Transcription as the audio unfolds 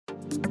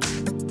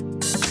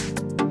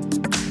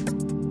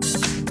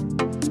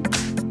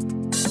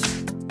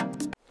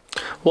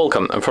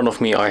Welcome, in front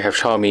of me I have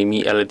Xiaomi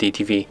Mi LED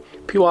TV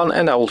P1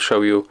 and I will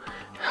show you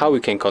how we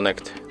can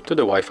connect to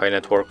the Wi-Fi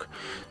network.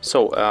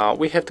 So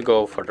we have to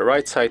go for the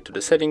right side to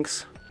the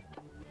settings.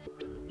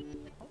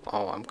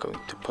 I'm going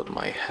to put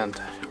my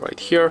hand right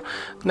here.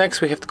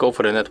 Next we have to go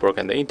for the network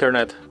and the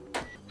internet.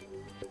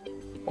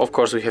 Of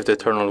course we have to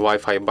turn on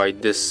Wi-Fi by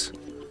this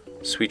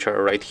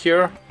switcher right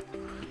here.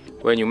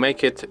 When you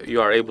make it, you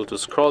are able to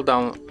scroll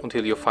down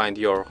until you find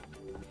your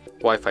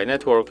Wi-Fi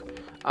network.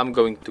 I'm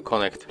going to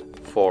connect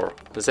for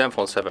the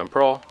Zenfone 7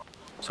 Pro,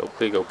 so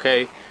click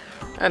OK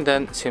and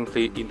then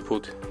simply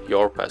input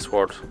your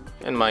password.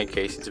 In my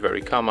case it's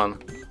very common.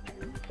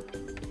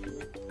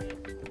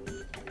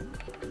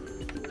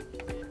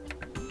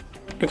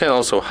 You can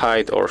also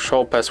hide or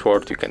show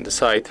password, you can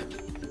decide.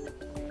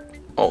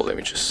 Let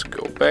me just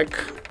go back.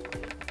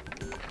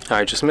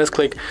 I just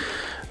misclick.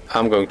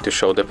 I'm going to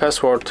show the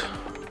password,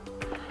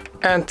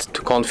 and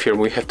to confirm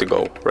we have to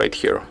go right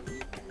here.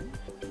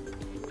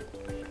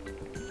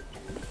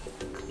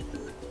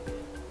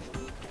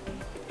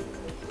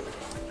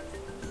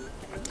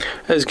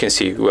 As you can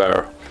see, we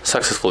are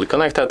successfully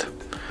connected,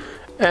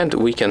 and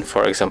we can,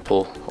 for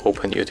example,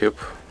 open YouTube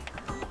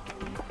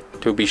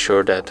to be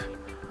sure that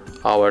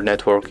our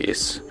network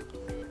is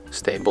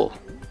stable.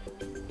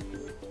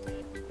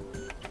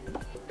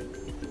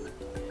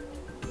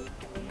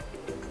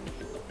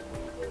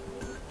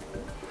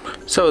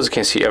 So as you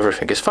can see,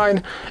 everything is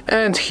fine,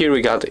 and here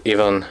we got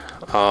even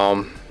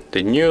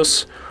the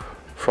news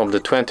from the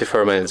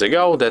 24 minutes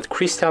ago that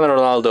Cristiano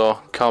Ronaldo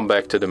come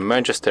back to the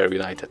Manchester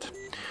United.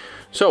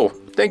 So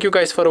thank you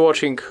guys for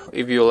watching.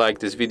 If you like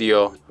this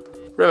video,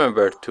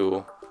 remember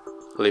to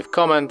leave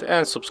comment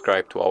and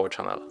subscribe to our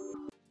channel.